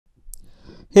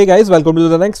Hey guys, welcome to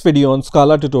the next video on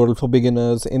Scala tutorial for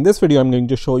beginners. In this video, I'm going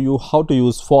to show you how to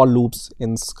use for loops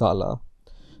in Scala.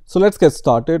 So let's get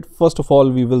started. First of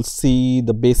all, we will see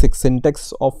the basic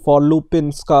syntax of for loop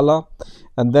in Scala,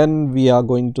 and then we are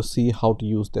going to see how to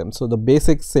use them. So the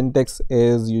basic syntax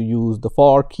is you use the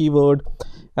for keyword,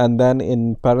 and then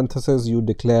in parentheses you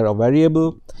declare a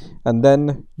variable, and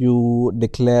then you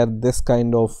declare this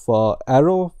kind of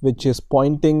arrow which is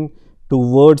pointing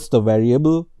towards the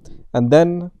variable, and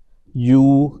then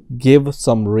you give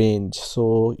some range.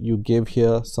 So you give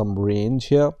here some range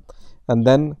here, and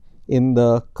then in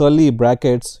the curly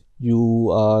brackets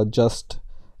you just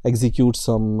execute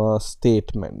some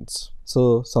statements,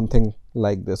 so something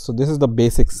like this. So this is the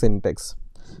basic syntax.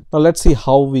 Now let's see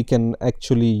how we can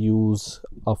actually use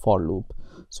a for loop.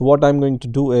 So what I'm going to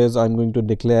do is I'm going to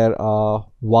declare a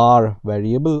var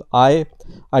variable I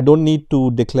don't need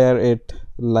to declare it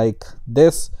like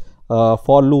this.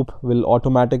 For loop will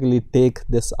automatically take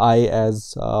this I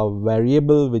as a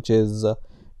variable which is a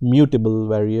mutable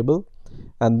variable,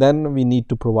 and then we need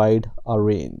to provide a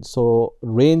range. So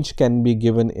range can be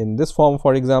given in this form,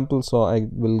 for example. So I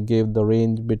will give the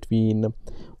range between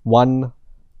 1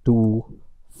 to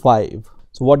 5.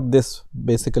 So what this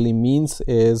basically means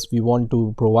is we want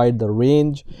to provide the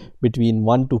range between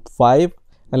 1 to 5,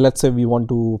 and let's say we want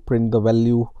to print the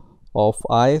value of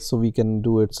I, so we can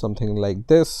do it something like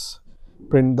this: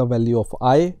 print the value of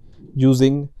I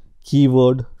using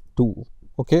keyword 2.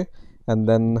 Okay, and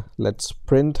then let's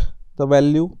print the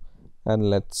value and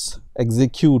let's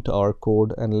execute our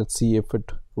code, and let's see if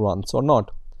it runs or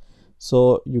not.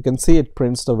 So you can see it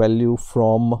prints the value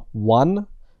from 1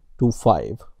 to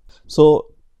 5. So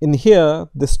in here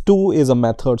this 2 is a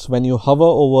method. So when you hover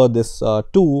over this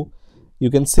 2,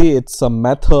 you can see it's a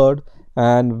method,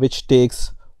 and which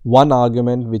takes one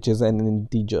argument, which is an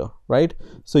integer, right?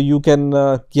 So you can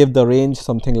give the range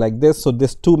something like this. So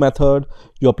this 2 method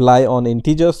you apply on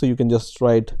integer, so you can just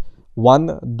write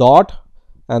 1 dot,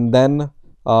 and then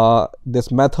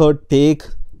this method take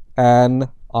an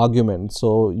argument.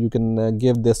 So you can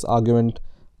give this argument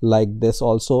like this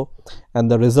also, and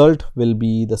the result will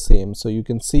be the same. So you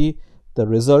can see the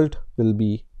result will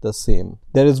be the same.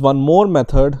 There is one more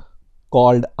method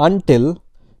called until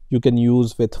you can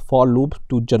use with for loop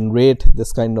to generate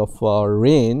this kind of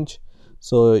range.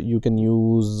 So you can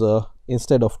use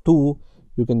instead of 2,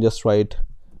 you can just write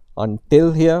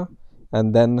until here,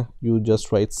 and then you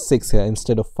just write 6 here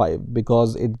instead of 5,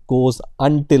 because it goes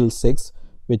until 6,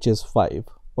 which is 5.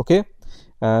 Okay,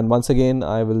 and once again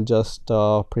I will just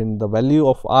print the value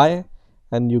of I,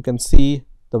 and you can see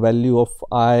the value of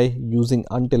I using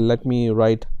until. Let me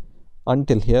write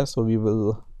until here so we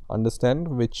will understand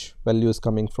which value is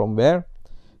coming from where.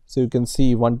 So you can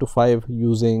see 1 to 5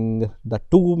 using the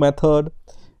 2 method,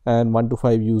 and 1 to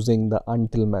 5 using the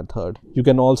until method. You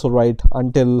can also write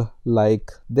until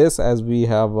like this, as we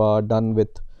have done with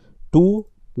 2,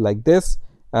 like this,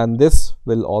 and this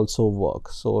will also work.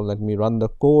 So let me run the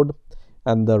code,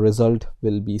 and the result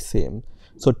will be same.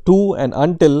 So 2 and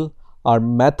until are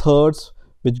methods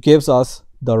which gives us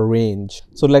the range.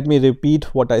 So let me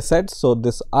repeat what I said. So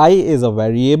this I is a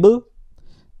variable,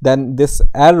 then this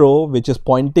arrow which is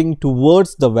pointing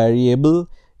towards the variable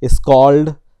is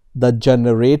called the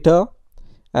generator,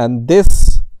 and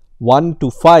this 1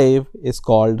 to 5 is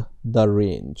called the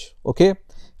range. Okay,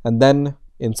 and then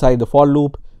inside the for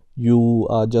loop you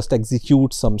just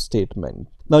execute some statement.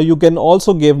 Now you can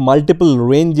also give multiple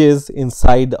ranges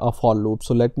inside a for loop.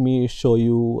 So let me show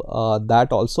you that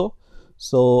also.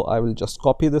 So I will just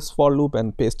copy this for loop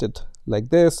and paste it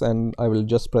like this, and I will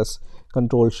just press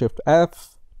Ctrl Shift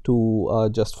F to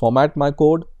just format my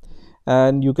code.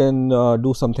 And you can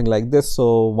do something like this.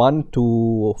 So 1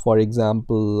 to, for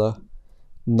example,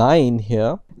 9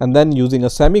 here, and then using a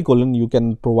semicolon you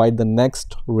can provide the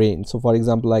next range. So for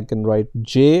example, I can write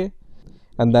J,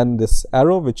 and then this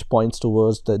arrow which points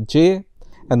towards the J,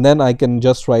 and then I can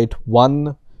just write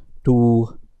 1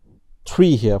 to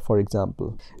 3 here, for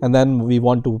example, and then we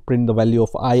want to print the value of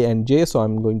I and J. So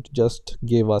I'm going to just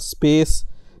give a space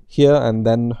here and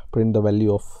then print the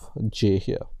value of J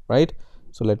here, right?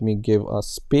 So let me give a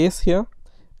space here,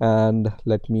 and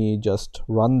let me just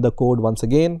run the code once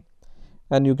again,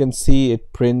 and you can see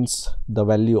it prints the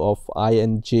value of I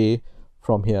and J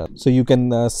from here. So you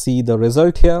can see the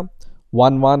result here: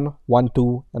 1 1, 1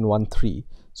 2, and 1 3.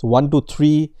 So 1 2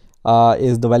 3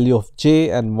 is the value of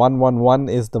J, and 1 1 1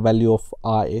 is the value of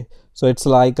I. So it's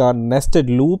like a nested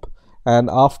loop, and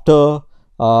after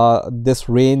this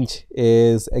range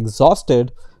is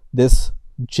exhausted, this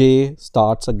J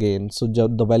starts again. So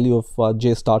the value of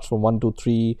J starts from 1 2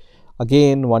 3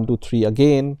 again, 1 2 3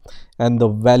 again, and the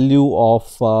value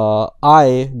of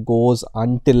I goes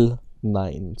until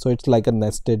 9. So it's like a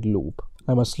nested loop.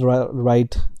 I must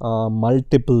write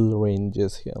multiple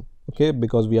ranges here, okay,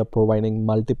 because we are providing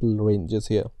multiple ranges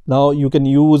here. Now you can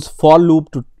use for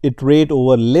loop to iterate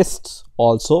over lists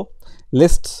also.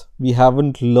 Lists we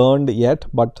haven't learned yet,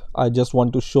 but I just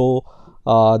want to show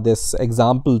this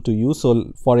example to you.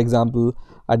 So for example,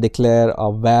 I declare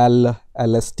a val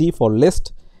lst for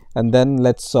list, and then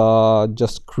let's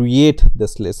just create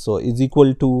this list. So is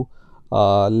equal to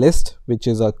list, which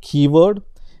is a keyword,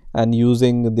 and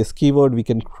using this keyword we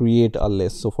can create a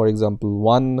list. So for example,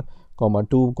 1 comma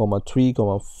 2 comma 3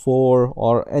 comma 4,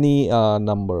 or any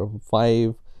number,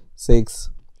 5 6.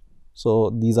 So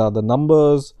these are the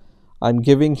numbers I'm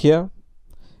giving here,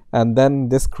 and then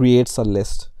this creates a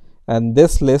list, and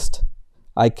this list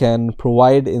I can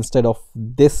provide instead of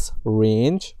this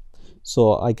range.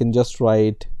 So I can just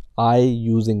write I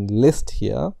using list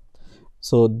here.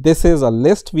 So this is a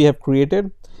list we have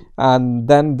created, and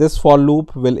then this for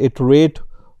loop will iterate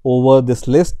over this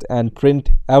list and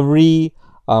print every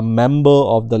member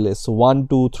of the list. So 1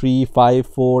 2 3 5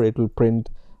 4, it will print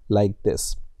like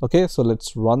this. Okay, so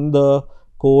let's run the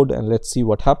code and let's see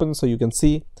what happens. So you can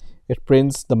see it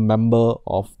prints the member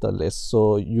of the list.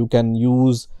 So you can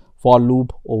use for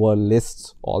loop over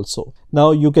lists also.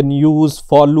 Now you can use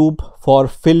for loop for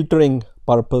filtering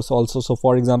purpose also. So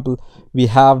for example, we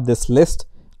have this list.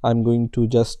 I'm going to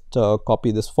just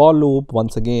copy this for loop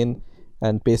once again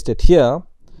and paste it here,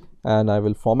 and I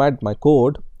will format my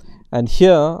code, and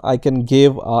here I can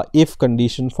give a if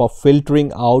condition for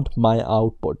filtering out my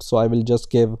output. So I will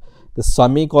just give the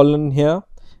semicolon here,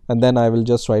 and then I will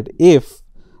just write if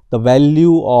the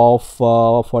value of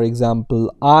for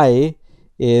example I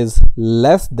is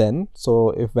less than,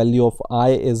 so if value of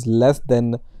I is less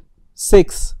than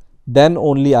 6, then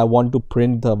only I want to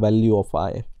print the value of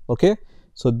I. Okay,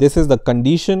 so this is the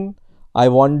condition I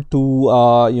want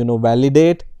to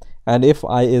validate, and if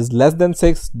I is less than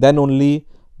 6, then only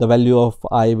the value of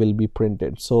I will be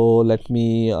printed. So let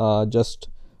me just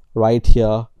write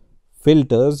here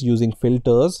filters, using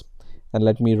filters, and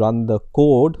let me run the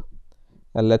code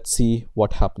and let's see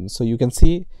what happens. So you can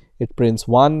see it prints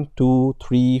 1 2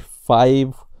 3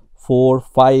 5 4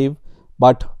 5,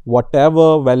 but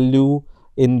whatever value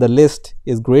in the list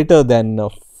is greater than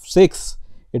 6,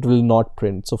 it will not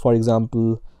print. So for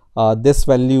example, this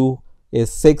value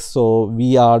is 6, so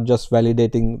we are just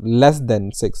validating less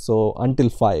than 6, so until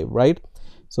 5, right?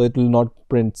 So it will not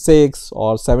print 6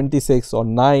 or 76 or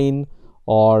 9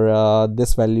 or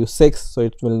this value 6, so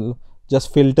it will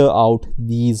just filter out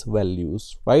these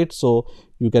values, right? So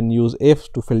you can use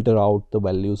if to filter out the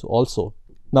values also.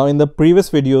 Now in the previous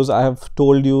videos I have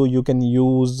told you you can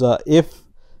use if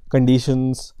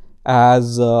conditions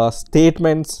as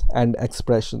statements and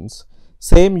expressions.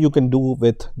 Same you can do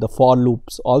with the for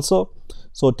loops also.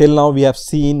 So till now we have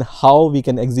seen how we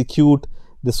can execute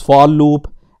this for loop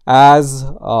as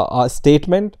a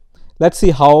statement. Let's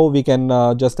see how we can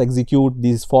just execute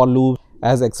these for loops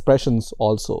as expressions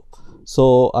also.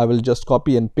 So I will just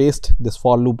copy and paste this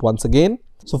for loop once again.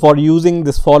 So for using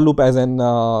this for loop as an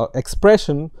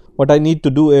expression, what I need to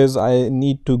do is I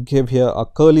need to give here a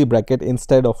curly bracket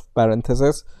instead of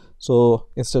parenthesis. So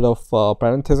instead of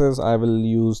parenthesis, I will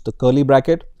use the curly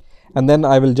bracket, and then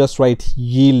I will just write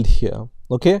yield here.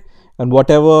 Okay, and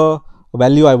whatever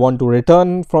value I want to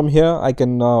return from here, I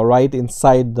can write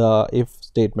inside the if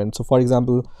statement. So for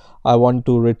example, I want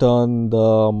to return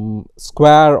the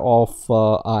square of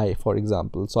I, for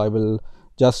example. So I will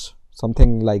just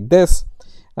something like this,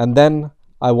 and then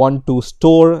I want to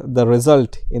store the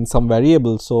result in some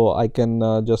variable. So I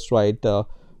can just write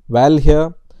val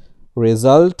here,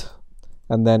 result,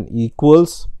 and then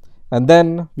equals, and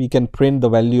then we can print the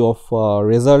value of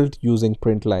result using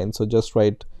print line. So just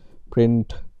write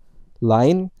print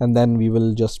line, and then we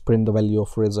will just print the value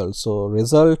of result. So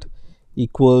result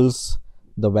equals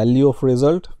the value of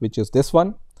result, which is this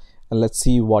one, and let's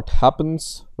see what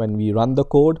happens when we run the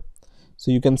code.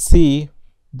 So you can see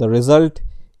the result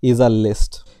is a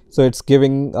list, so it's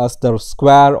giving us the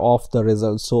square of the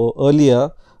result. So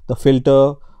earlier the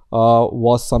filter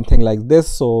was something like this.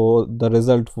 So the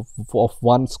result of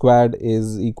 1 squared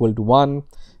is equal to 1,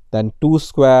 then 2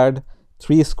 squared,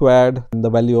 3 squared, and the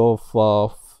value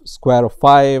of square of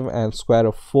 5 and square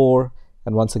of 4,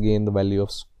 and once again the value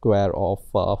of square of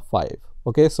 5.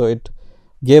 Okay, so it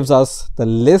gives us the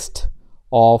list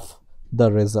of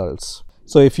the results.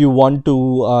 So if you want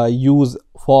to use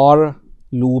for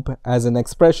loop as an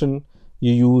expression,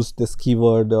 you use this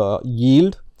keyword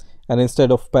yield, and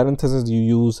instead of parentheses you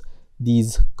use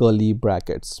these curly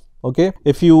brackets. Okay,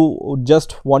 if you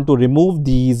just want to remove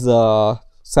these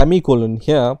semicolon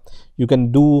here, you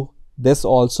can do this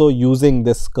also using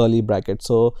this curly bracket.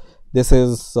 So this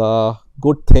is a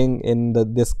good thing in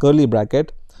this curly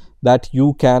bracket, that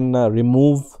you can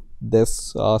remove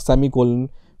this semicolon,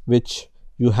 which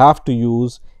you have to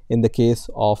use in the case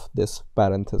of this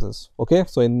parenthesis. Okay,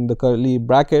 so in the curly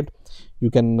bracket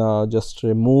you can just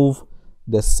remove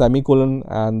this semicolon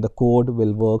and the code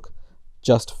will work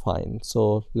just fine.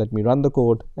 So let me run the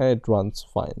code and it runs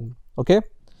fine. Okay,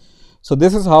 so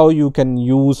this is how you can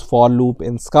use for loop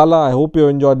in Scala. I hope you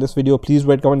enjoyed this video. Please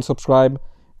rate, comment, subscribe,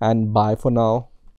 and bye for now.